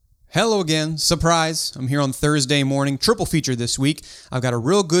Hello again. Surprise. I'm here on Thursday morning. Triple feature this week. I've got a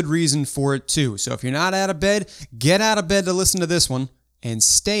real good reason for it too. So if you're not out of bed, get out of bed to listen to this one and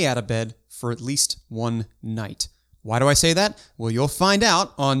stay out of bed for at least one night. Why do I say that? Well, you'll find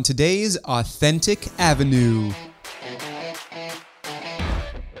out on today's Authentic Avenue.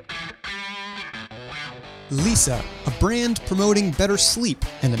 Leesa, a brand promoting better sleep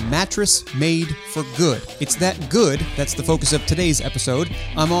and a mattress made for good. It's that good that's the focus of today's episode.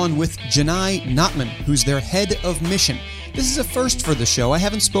 I'm on with Notman, who's their head of mission. This is a first for the show. I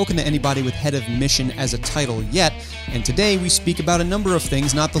haven't spoken to anybody with head of mission as a title yet, and today we speak about a number of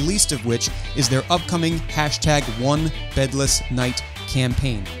things, not the least of which is their upcoming #OneBedlessNight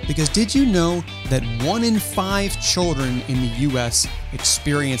campaign. Because did you know that 1 in 5 children in the U.S.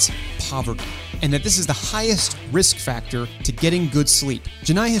 experience poverty? And that this is the highest risk factor to getting good sleep.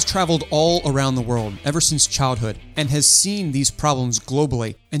 Janai has traveled all around the world ever since childhood and has seen these problems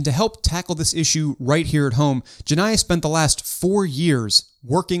globally. And to help tackle this issue right here at home, Janai spent the last 4 years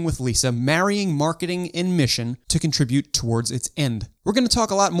working with Leesa, marrying marketing and mission to contribute towards its end. We're going to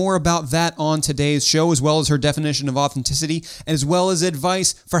talk a lot more about that on today's show, as well as her definition of authenticity, as well as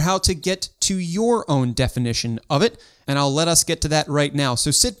advice for how to get to your own definition of it. And I'll let us get to that right now.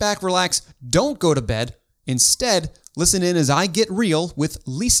 So sit back, relax, don't go to bed. Instead, listen in as I get real with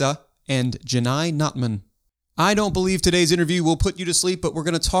Leesa and Janai Notman. I don't believe today's interview will put you to sleep, but we're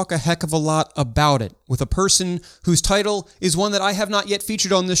going to talk a heck of a lot about it with a person whose title is one that I have not yet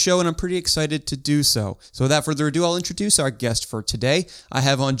featured on this show, and I'm pretty excited to do so. So without further ado, I'll introduce our guest for today. I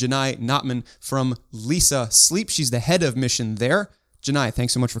have on Janai Notman from Leesa Sleep. She's the head of mission there. Janai,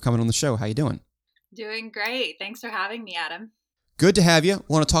 thanks so much for coming on the show. How you doing? Doing great. Thanks for having me, Adam. Good to have you. I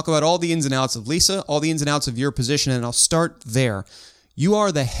want to talk about all the ins and outs of Leesa, all the ins and outs of your position, and I'll start there. You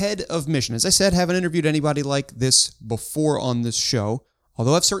are the head of mission. As I said, haven't interviewed anybody like this before on this show,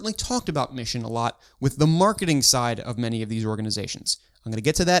 although I've certainly talked about mission a lot with the marketing side of many of these organizations. I'm going to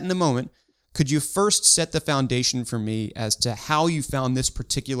get to that in a moment. Could you first set the foundation for me as to how you found this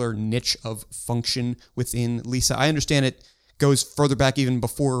particular niche of function within Leesa? I understand it goes further back even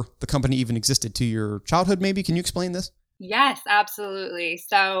before the company even existed, to your childhood maybe. Can you explain this? Yes, absolutely.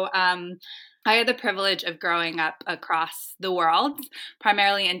 So I had the privilege of growing up across the world,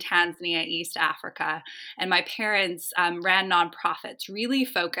 primarily in Tanzania, East Africa. And my parents ran nonprofits really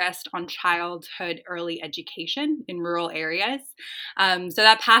focused on childhood early education in rural areas. So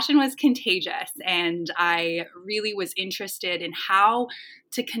that passion was contagious. And I really was interested in how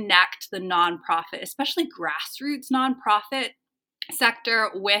to connect the nonprofit, especially grassroots nonprofit sector,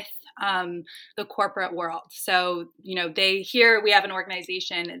 with the corporate world. So, we have an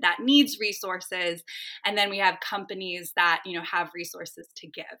organization that needs resources, and then we have companies that, have resources to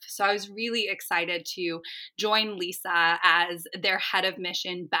give. So I was really excited to join Leesa as their head of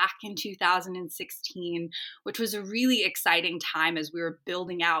mission back in 2016, which was a really exciting time as we were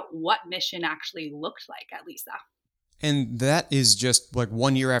building out what mission actually looked like at Leesa. And that is just like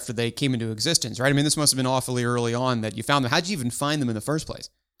 1 year after they came into existence, right? I mean, this must have been awfully early on that you found them. How'd you even find them in the first place?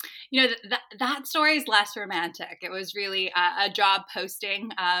 That story is less romantic. It was really a job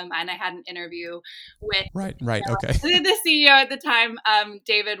posting, and I had an interview with okay the CEO at the time,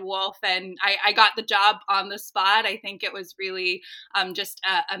 David Wolf, and I got the job on the spot. I think it was really just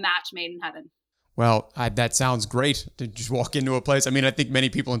a match made in heaven. Well, that sounds great to just walk into a place. I mean, I think many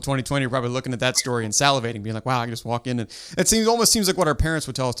people in 2020 are probably looking at that story and salivating, being like, wow, I can just walk in. And it almost seems like what our parents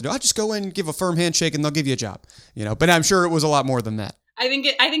would tell us to do. I'll just go in, give a firm handshake, and they'll give you a job. But I'm sure it was a lot more than that. I think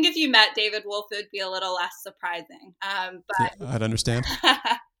if you met David Wolf, it would be a little less surprising. But yeah, I'd understand.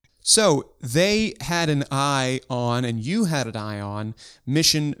 So they had an eye on, and you had an eye on,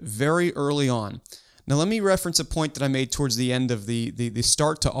 mission very early on. Now, let me reference a point that I made towards the end of the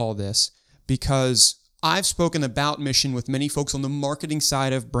start to all this, because I've spoken about mission with many folks on the marketing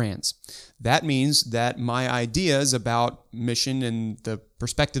side of brands. That means that my ideas about mission and the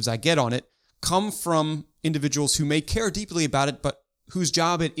perspectives I get on it come from individuals who may care deeply about it, but whose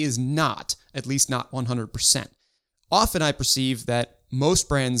job it is not, at least not 100%. Often I perceive that most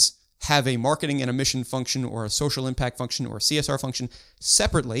brands have a marketing and a mission function, or a social impact function, or a CSR function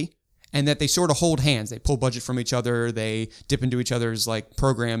separately, and that they sort of hold hands. They pull budget from each other. They dip into each other's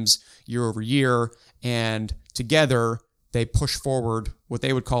programs year over year, and together they push forward what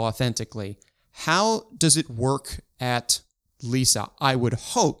they would call authentically. How does it work at Leesa? I would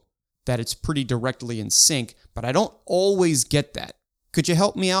hope that it's pretty directly in sync, but I don't always get that. Could you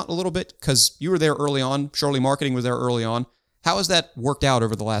help me out a little bit? Because you were there early on. Surely marketing was there early on. How has that worked out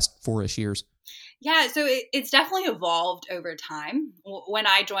over the last 4-ish years? Yeah, so it's definitely evolved over time. When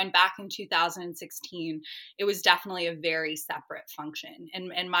I joined back in 2016, it was definitely a very separate function.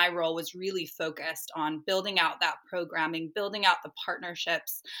 And my role was really focused on building out that programming, building out the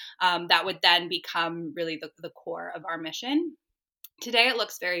partnerships that would then become really the core of our mission. Today it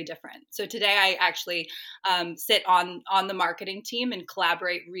looks very different. So today I actually sit on the marketing team and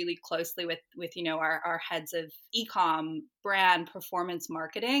collaborate really closely with our heads of ecom, brand, performance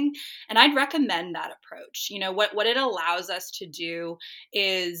marketing, and I'd recommend that approach. What it allows us to do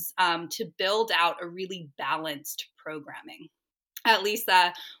is to build out a really balanced programming. At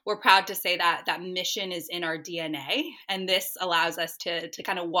Leesa, we're proud to say that mission is in our DNA, and this allows us to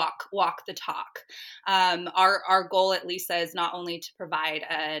kind of walk the talk. Our goal at Leesa is not only to provide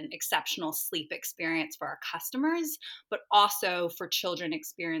an exceptional sleep experience for our customers, but also for children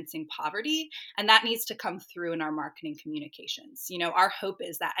experiencing poverty, and that needs to come through in our marketing communications. Our hope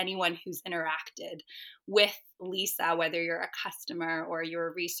is that anyone who's interacted with Leesa, whether you're a customer or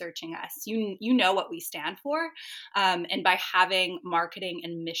you're researching us, you know what we stand for. And by having marketing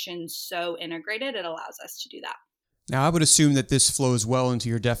and mission so integrated, it allows us to do that. Now, I would assume that this flows well into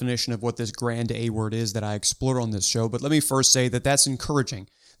your definition of what this grand A word is that I explore on this show, but let me first say that that's encouraging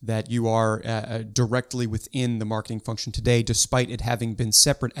that you are directly within the marketing function today, despite it having been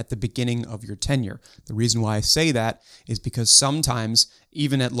separate at the beginning of your tenure. The reason why I say that is because sometimes,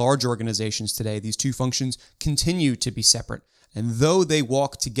 even at large organizations today, these two functions continue to be separate. And though they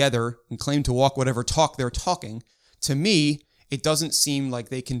walk together and claim to walk whatever talk they're talking, to me, it doesn't seem like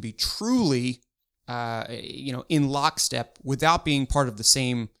they can be truly in lockstep without being part of the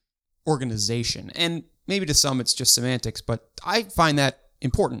same organization. And maybe to some it's just semantics, but I find that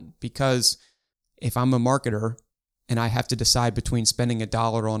important because if I'm a marketer and I have to decide between spending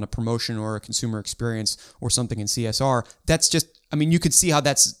 $1 on a promotion or a consumer experience or something in CSR, that's just, you could see how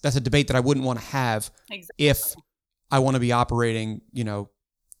that's a debate that I wouldn't want to have. Exactly. If I want to be operating,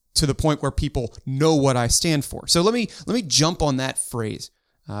 to the point where people know what I stand for. So let me jump on that phrase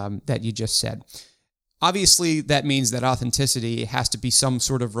that you just said. Obviously, that means that authenticity has to be some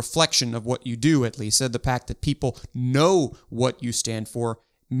sort of reflection of what you do, at least. So the fact that people know what you stand for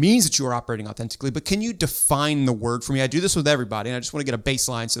means that you are operating authentically. But can you define the word for me? I do this with everybody, and I just want to get a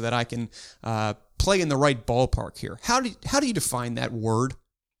baseline so that I can play in the right ballpark here. How do you define that word?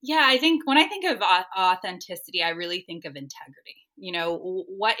 Yeah, I think when I think of authenticity, I really think of integrity.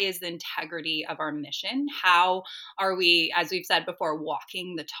 What is the integrity of our mission? How are we, as we've said before,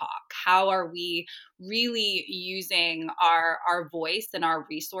 walking the talk? How are we really using our voice and our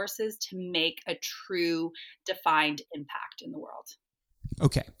resources to make a true defined impact in the world?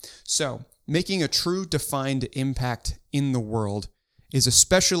 Okay, so making a true defined impact in the world is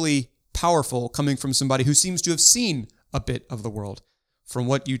especially powerful coming from somebody who seems to have seen a bit of the world. From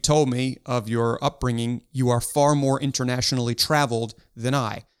what you told me of your upbringing, you are far more internationally traveled than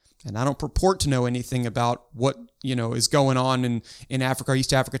I. And I don't purport to know anything about what, is going on in Africa,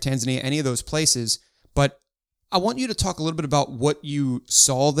 East Africa, Tanzania, any of those places. But I want you to talk a little bit about what you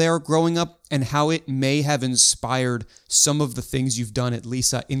saw there growing up and how it may have inspired some of the things you've done at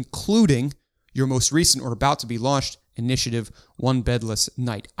Leesa, including your most recent or about to be launched initiative, One Bedless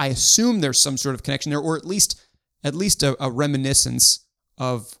Night. I assume there's some sort of connection there, or at least a reminiscence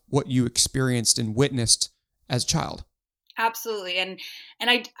of what you experienced and witnessed as a child. Absolutely. And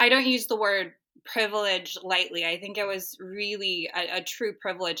I don't use the word privilege lightly. I think it was really a true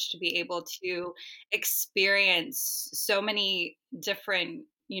privilege to be able to experience so many different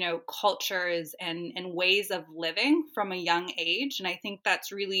cultures and ways of living from a young age. And I think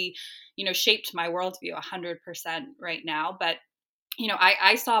that's really, shaped my worldview 100% right now. But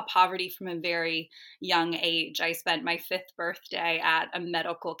I saw poverty from a very young age. I spent my 5th birthday at a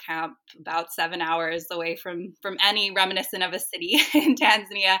medical camp about 7 hours away from any reminiscent of a city in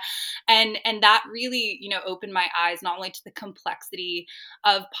Tanzania. And that really, opened my eyes not only to the complexity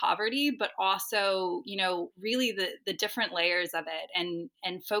of poverty, but also, really the different layers of it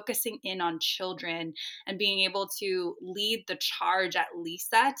and focusing in on children and being able to lead the charge at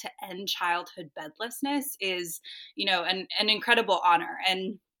Leesa to end childhood bedlessness is, an incredible honor.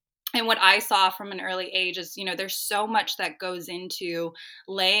 And what I saw from an early age is, there's so much that goes into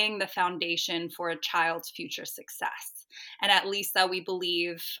laying the foundation for a child's future success. And at Leesa, we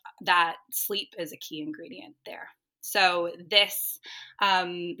believe that sleep is a key ingredient there. So this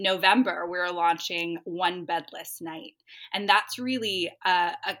November, we're launching One Bedless Night. And that's really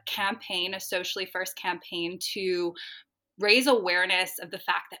a campaign, a socially first campaign to raise awareness of the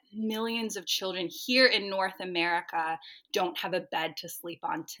fact that millions of children here in North America don't have a bed to sleep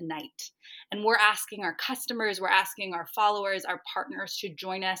on tonight. And we're asking our customers, we're asking our followers, our partners to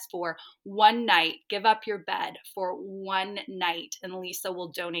join us for one night. Give up your bed for one night, and Leesa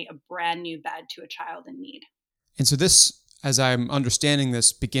will donate a brand new bed to a child in need. And so this, as I'm understanding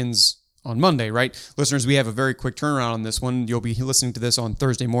this, begins on Monday, right? Listeners, we have a very quick turnaround on this one. You'll be listening to this on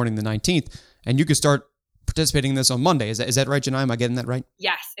Thursday morning, the 19th, and you can start participating in this on Monday. Is that right, Janai? Am I getting that right?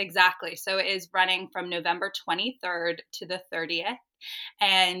 Yes, exactly. So it is running from November 23rd to the 30th.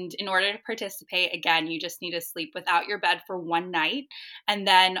 And in order to participate, again, you just need to sleep without your bed for one night. And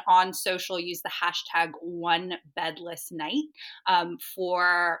then on social, use the hashtag #OneBedlessNight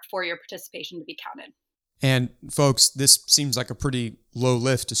for your participation to be counted. And folks, this seems like a pretty low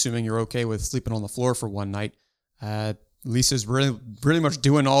lift, assuming you're okay with sleeping on the floor for one night. Leesa's really much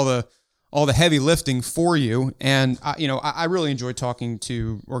doing all the heavy lifting for you. And I really enjoy talking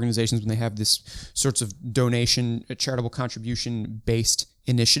to organizations when they have this sorts of donation, charitable contribution based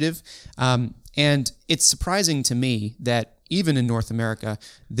initiative. And it's surprising to me that even in North America,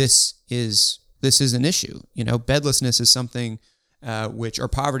 this is an issue. Bedlessness is something or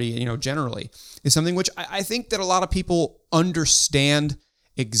poverty, generally, is something which I think that a lot of people understand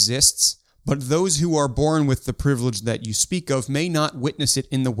exists, but those who are born with the privilege that you speak of may not witness it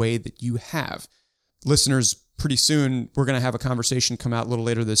in the way that you have. Listeners, pretty soon, we're going to have a conversation come out a little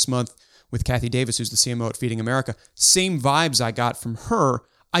later this month with Kathy Davis, who's the CMO at Feeding America. Same vibes I got from her.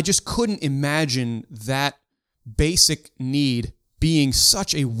 I just couldn't imagine that basic need being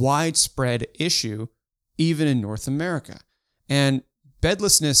such a widespread issue, even in North America. And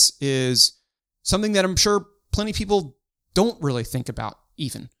bedlessness is something that I'm sure plenty of people don't really think about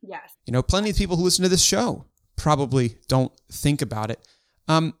even. Yes. Plenty of people who listen to this show probably don't think about it.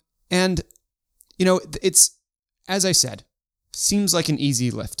 It's, as I said, seems like an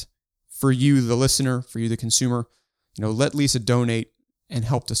easy lift for you, the listener, for you, the consumer. Let Leesa donate and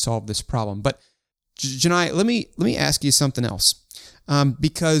help to solve this problem. But Janai, let me ask you something else.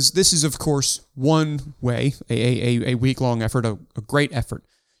 Because this is, of course, one way, a week-long effort, a great effort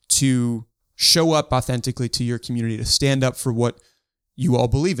to show up authentically to your community, to stand up for what you all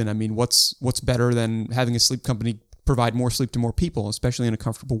believe in. I mean, what's better than having a sleep company provide more sleep to more people, especially in a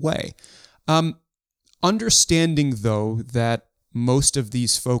comfortable way? Understanding, though, that most of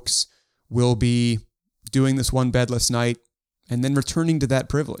these folks will be doing this one bedless night and then returning to that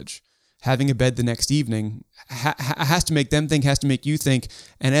privilege. Having a bed the next evening has to make them think, has to make you think.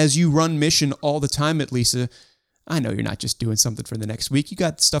 And as you run mission all the time at Leesa, I know you're not just doing something for the next week. You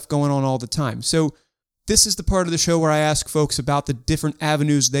got stuff going on all the time. So this is the part of the show where I ask folks about the different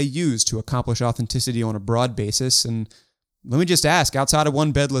avenues they use to accomplish authenticity on a broad basis. And let me just ask, outside of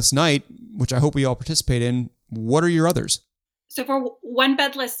one bedless night, which I hope we all participate in, what are your others? So for One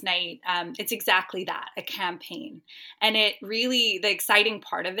Bedless Night, it's exactly that, a campaign. And it really, the exciting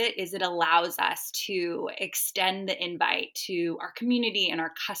part of it is it allows us to extend the invite to our community and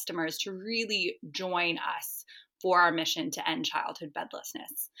our customers to really join us for our mission to end childhood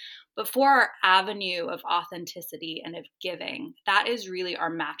bedlessness. But for our avenue of authenticity and of giving, that is really our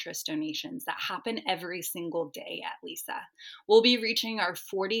mattress donations that happen every single day at Leesa. We'll be reaching our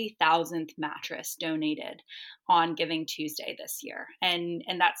 40,000th mattress donated on Giving Tuesday this year. And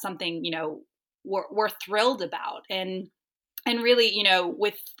that's something, we're thrilled about. And really,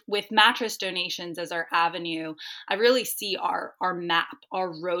 with mattress donations as our avenue, I really see our map,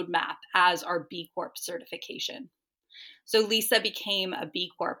 our roadmap as our B Corp certification. So Leesa became a B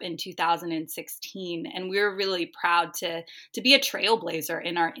Corp in 2016, and we were really proud to be a trailblazer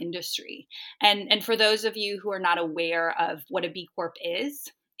in our industry. And for those of you who are not aware of what a B Corp is,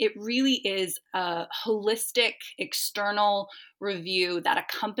 it really is a holistic external review that a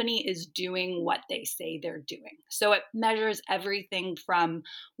company is doing what they say they're doing. So it measures everything from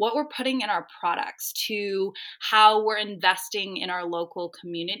what we're putting in our products to how we're investing in our local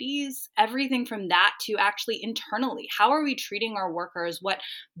communities, everything from that to actually internally. How are we treating our workers? What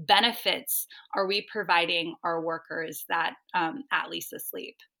benefits are we providing our workers that at Leesa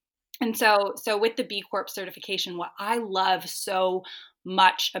Sleep? And so with the B Corp certification, what I love so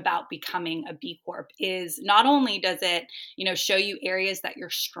much about becoming a B Corp is not only does it, show you areas that you're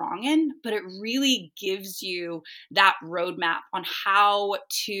strong in, but it really gives you that roadmap on how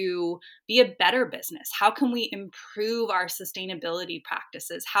to be a better business. How can we improve our sustainability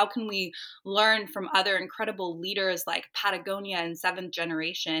practices? How can we learn from other incredible leaders like Patagonia and Seventh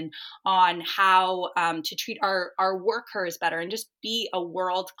Generation on how to treat our workers better and just be a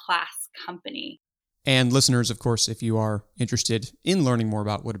world-class company? And listeners, of course, if you are interested in learning more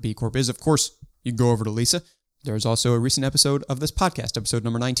about what a B Corp is, of course, you can go over to Leesa, There's also a recent episode of this podcast, episode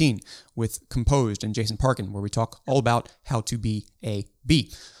number 19, with Composed and Jason Parkin, where we talk all about how to be a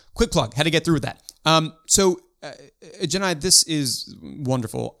bee. Quick plug, had to get through with that. Jenna, this is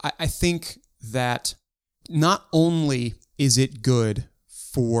wonderful. I think that not only is it good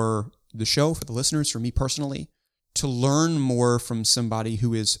for the show, for the listeners, for me personally, to learn more from somebody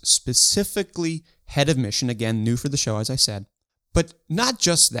who is specifically head of mission, again, new for the show, as I said, but not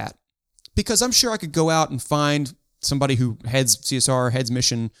just that, because I'm sure I could go out and find somebody who heads CSR, heads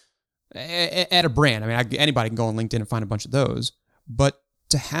mission at a brand. I mean, anybody can go on LinkedIn and find a bunch of those, but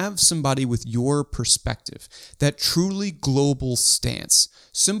to have somebody with your perspective, that truly global stance,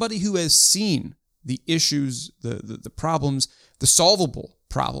 somebody who has seen the issues, the problems, the solvable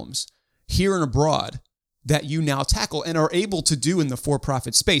problems here and abroad that you now tackle and are able to do in the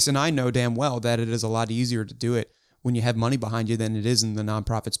for-profit space. And I know damn well that it is a lot easier to do it when you have money behind you than it is in the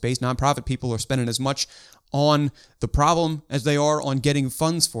nonprofit space. Nonprofit people are spending as much on the problem as they are on getting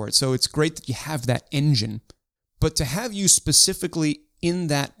funds for it. So it's great that you have that engine. But to have you specifically in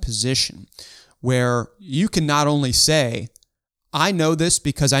that position where you can not only say, I know this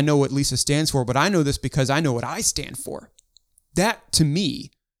because I know what Leesa stands for, but I know this because I know what I stand for. That, to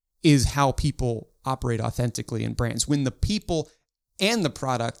me, is how people operate authentically in brands, when the people and the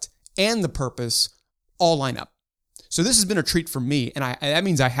product and the purpose all line up. So this has been a treat for me, and that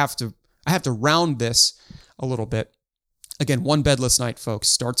means I have to round this a little bit. Again, One Bedless Night, folks,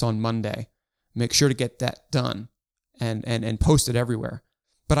 starts on Monday. Make sure to get that done and post it everywhere.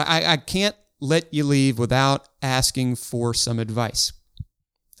 But I can't let you leave without asking for some advice.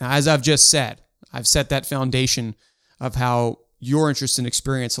 Now, as I've just said, I've set that foundation of how your interest and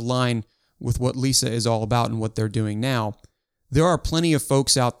experience align with what Leesa is all about and what they're doing now. There are plenty of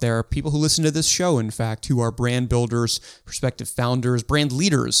folks out there, people who listen to this show, in fact, who are brand builders, prospective founders, brand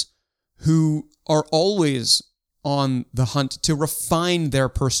leaders, who are always on the hunt to refine their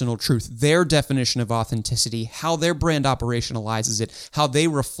personal truth, their definition of authenticity, how their brand operationalizes it, how they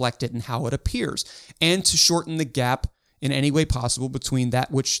reflect it, and how it appears, and to shorten the gap in any way possible between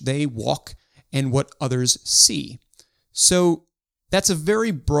that which they walk and what others see. So that's a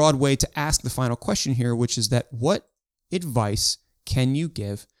very broad way to ask the final question here, which is that what advice can you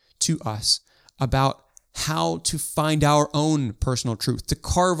give to us about how to find our own personal truth, to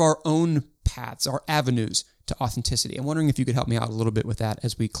carve our own paths, our avenues to authenticity? I'm wondering if you could help me out a little bit with that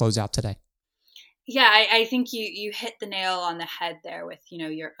as we close out today. Yeah, I think you hit the nail on the head there with,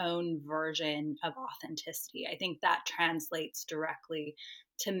 your own version of authenticity. I think that translates directly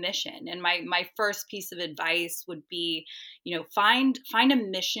to mission. And my first piece of advice would be, find a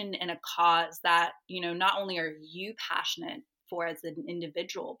mission and a cause that, not only are you passionate for as an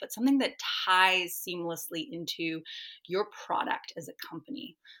individual, but something that ties seamlessly into your product as a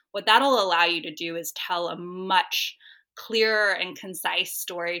company. What that'll allow you to do is tell a much clearer and concise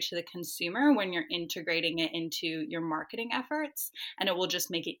story to the consumer when you're integrating it into your marketing efforts, and it will just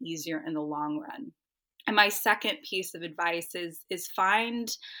make it easier in the long run. And my second piece of advice is find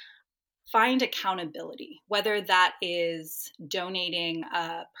accountability, whether that is donating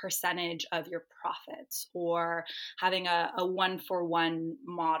a percentage of your profits or having a 1-for-1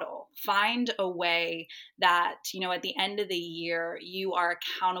 model. Find a way that, at the end of the year, you are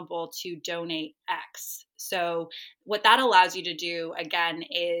accountable to donate X. So what that allows you to do, again,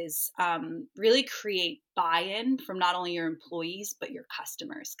 is really create buy-in from not only your employees, but your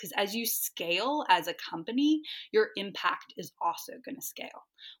customers. Because as you scale as a company, your impact is also going to scale.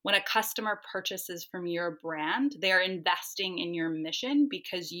 When a customer purchases from your brand, they're investing in your mission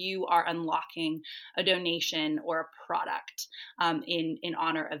because you are unlocking a donation or a product in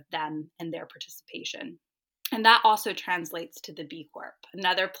honor of them and their participation. And that also translates to the B Corp.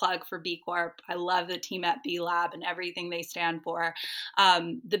 Another plug for B Corp. I love the team at B Lab and everything they stand for.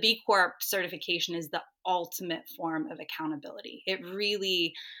 The B Corp certification is the ultimate form of accountability. It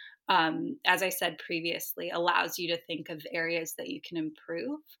really, as I said previously, allows you to think of areas that you can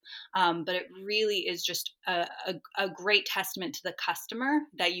improve. But it really is just a great testament to the customer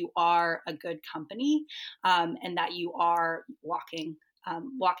that you are a good company and that you are walking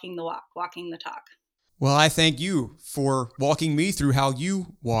the walk, walking the talk. Well, I thank you for walking me through how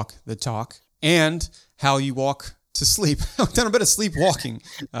you walk the talk and how you walk to sleep. I've done a bit of sleepwalking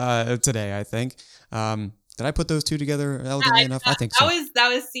today, I think. Did I put those two together elegantly enough? I think so. That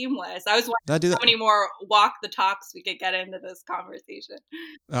was seamless. I was wondering how many more walk the talks we could get into this conversation.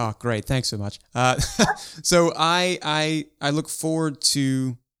 Oh, great. Thanks so much. So I look forward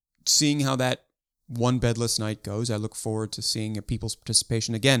to seeing how that One Bedless Night goes. I look forward to seeing people's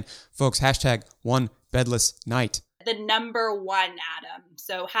participation. Again, folks, hashtag One Bedless Night. The number one, Adam.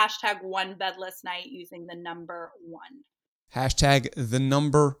 So hashtag one bedless night using the number one. Hashtag the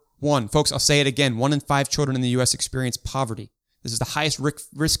number one. Folks, I'll say it again. 1 in 5 children in the U.S. experience poverty. This is the highest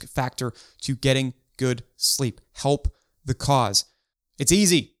risk factor to getting good sleep. Help the cause. It's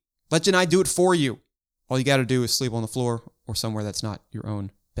easy. Let Janai do it for you. All you got to do is sleep on the floor or somewhere that's not your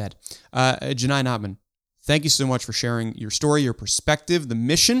own bed. Janai Notman, thank you so much for sharing your story, your perspective, the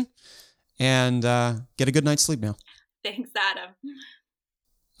mission, and get a good night's sleep now. Thanks, Adam.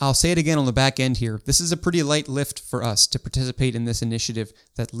 I'll say it again on the back end here. This is a pretty light lift for us to participate in this initiative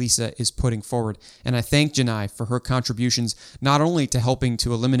that Leesa is putting forward. And I thank Janai for her contributions, not only to helping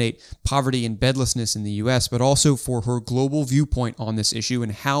to eliminate poverty and bedlessness in the U.S., but also for her global viewpoint on this issue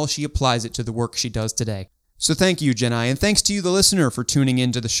and how she applies it to the work she does today. So thank you, Janai, and thanks to you, the listener, for tuning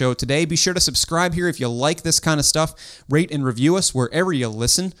into the show today. Be sure to subscribe here if you like this kind of stuff. Rate and review us wherever you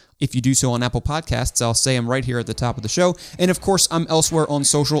listen. If you do so on Apple Podcasts, I'll say I'm right here at the top of the show. And of course, I'm elsewhere on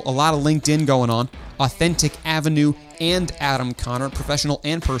social. A lot of LinkedIn going on. Authentic Avenue and Adam Connor, professional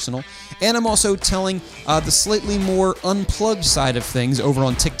and personal. And I'm also telling the slightly more unplugged side of things over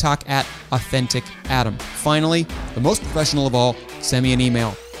on TikTok at Authentic Adam. Finally, the most professional of all, send me an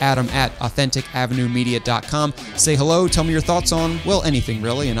email. Adam@AuthenticAvenueMedia.com. Say hello, tell me your thoughts on, well, anything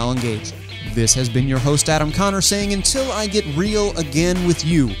really, and I'll engage. This has been your host, Adam Connor, saying until I get real again with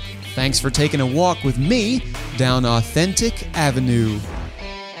you, thanks for taking a walk with me down Authentic Avenue.